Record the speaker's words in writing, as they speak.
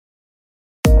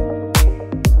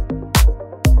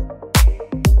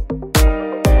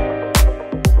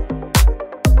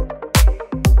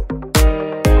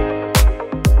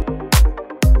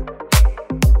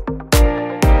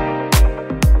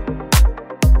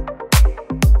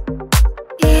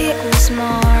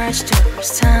March, the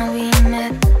first time we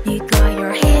met. You got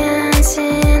your hands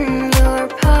in your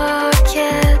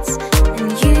pockets,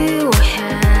 and you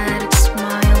had a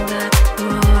smile that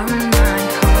warmed my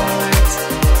heart.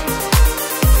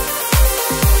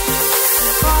 I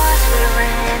was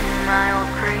wearing my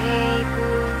old gray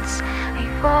boots. I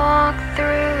walked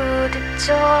through the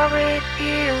door with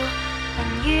you, and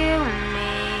you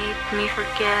made me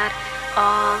forget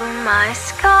all of my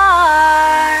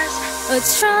scars. A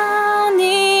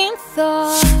drowning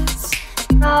thoughts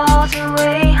all the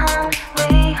way home,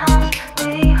 way home,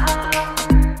 way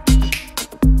home.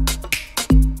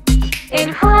 It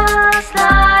was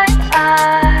like I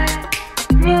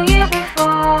knew you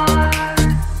before.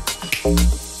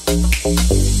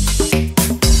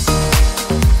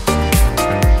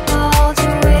 All the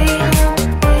way home,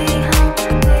 way home,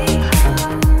 way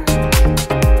home.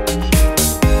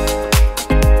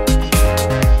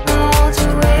 All the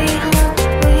way home,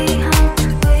 way home,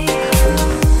 way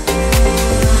home.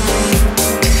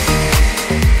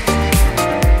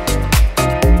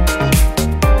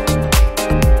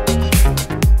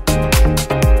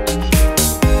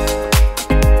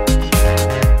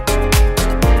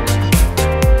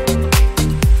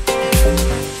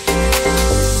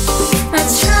 My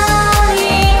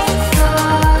drowning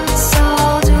thoughts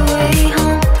all the way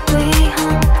home, way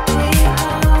home, way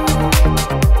home.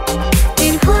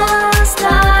 It was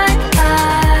like I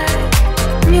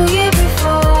knew you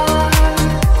before.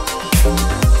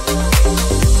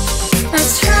 My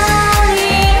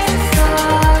drowning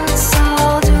thoughts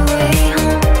all the way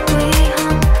home, way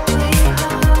home, way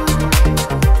home.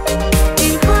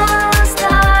 It was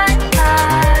like I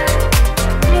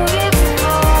knew you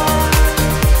before.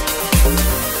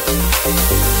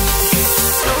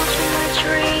 Told you my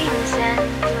dreams and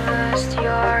lost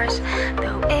yours,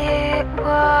 though it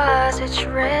was a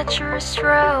treacherous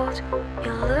road.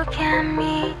 You look at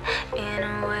me in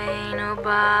a way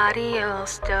nobody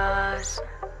else does.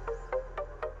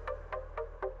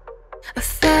 I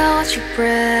felt your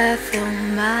breath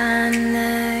on my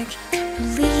neck.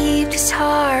 Believe this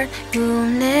heart will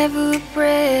never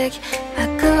break. I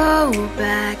go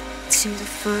back to the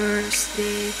first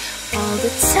day all the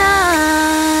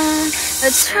time. A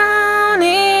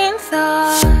drowning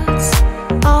thoughts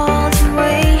all the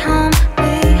way home,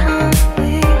 way home,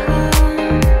 way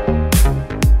home.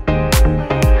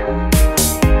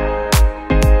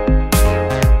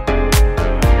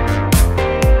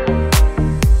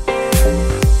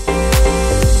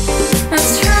 A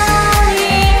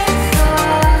drowning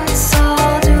thoughts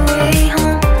all the way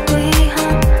home, way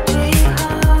home, way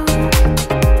home.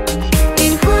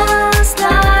 It was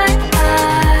like I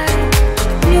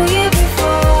knew you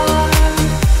before.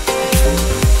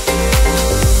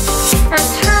 A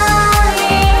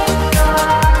drowning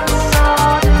thoughts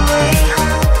all the way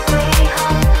home, way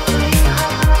home, way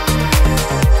home.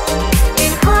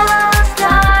 It was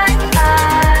like I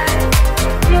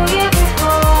knew you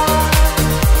before.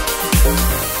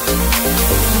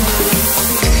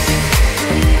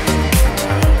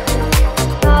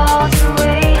 All the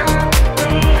way home,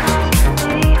 way home,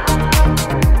 way home, way home.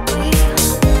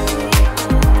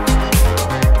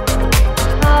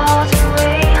 All the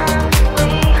way home,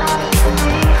 way home,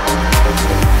 way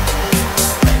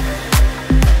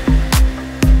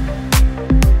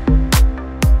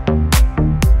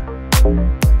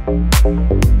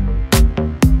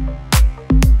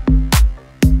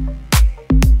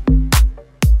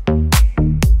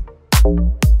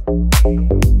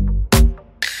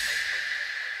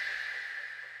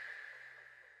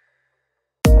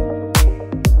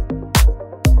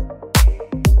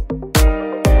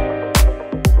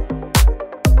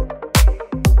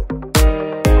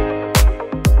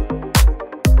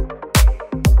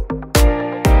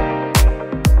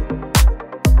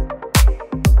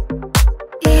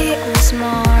It was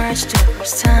March, the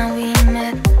first time we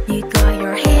met. You got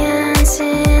your hands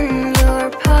in your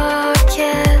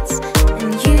pockets,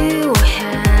 and you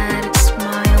had a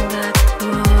smile that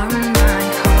warmed my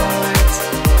heart.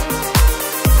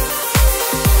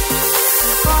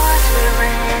 I was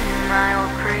wearing my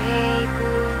old gray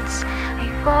boots. I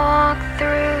walked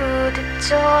through the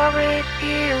door with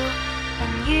you,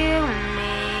 and you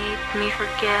made me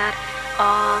forget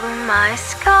all of my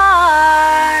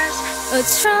scars. A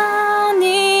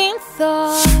drowning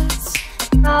thoughts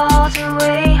all the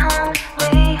way home,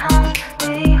 way home,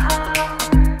 way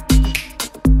home.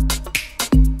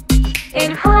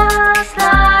 It was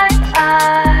like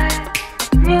I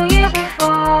knew you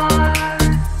before.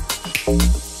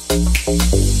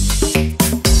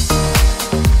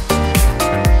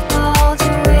 All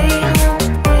the way home,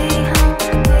 way home,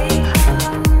 way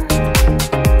home.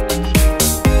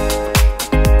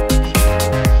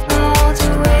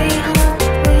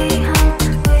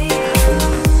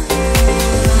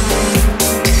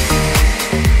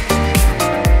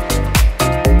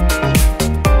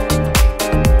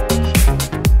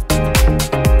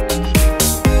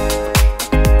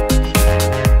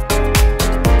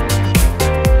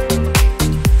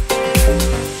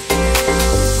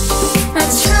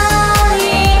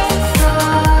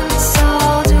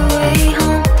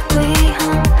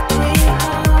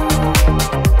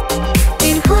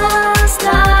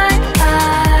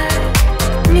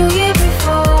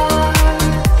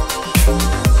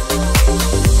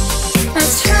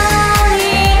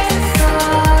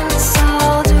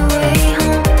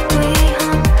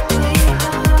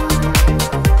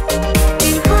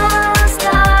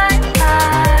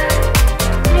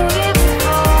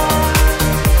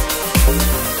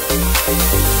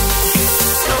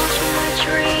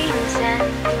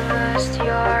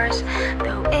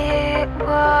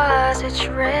 the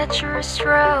treacherous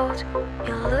road.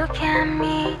 You look at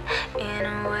me in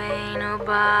a way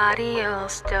nobody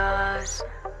else does.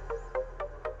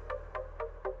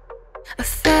 I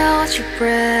felt your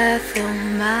breath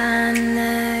on my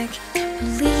neck.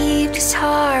 Believe this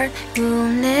heart will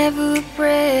never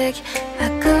break. I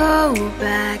go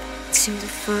back to the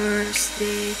first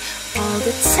day. All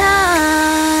the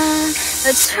time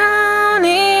I drown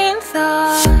in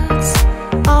thoughts.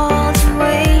 All the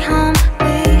way home,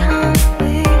 way home,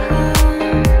 way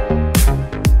home.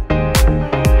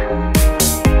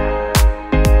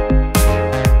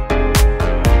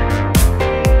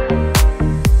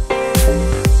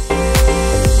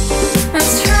 I'm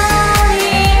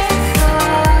drowning in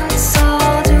thoughts.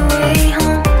 All the way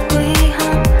home, way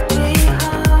home, way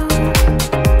home.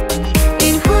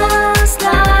 It was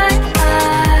like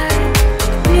I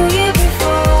knew you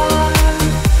before.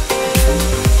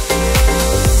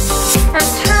 I'm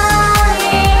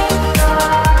drowning in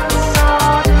thoughts.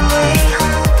 All the way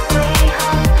home, way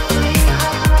home, way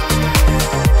home.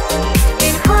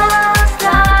 It was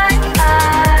like I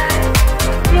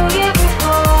knew you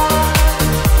before.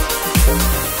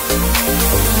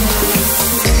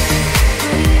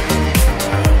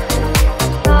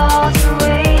 All the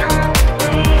way home,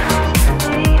 way home,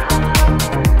 way home,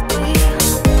 way home,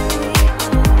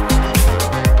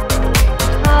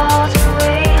 all the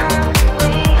way home,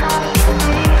 way home,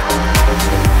 way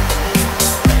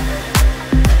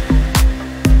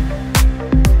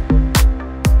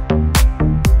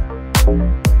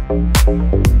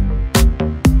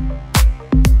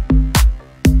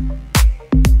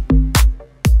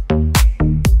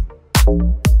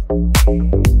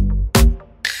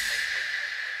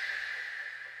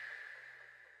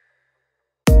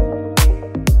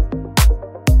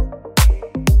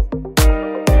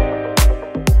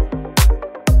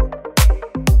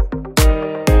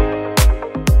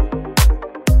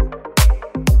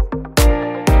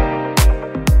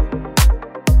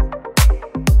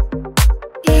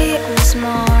It was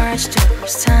March, the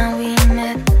first time we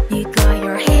met.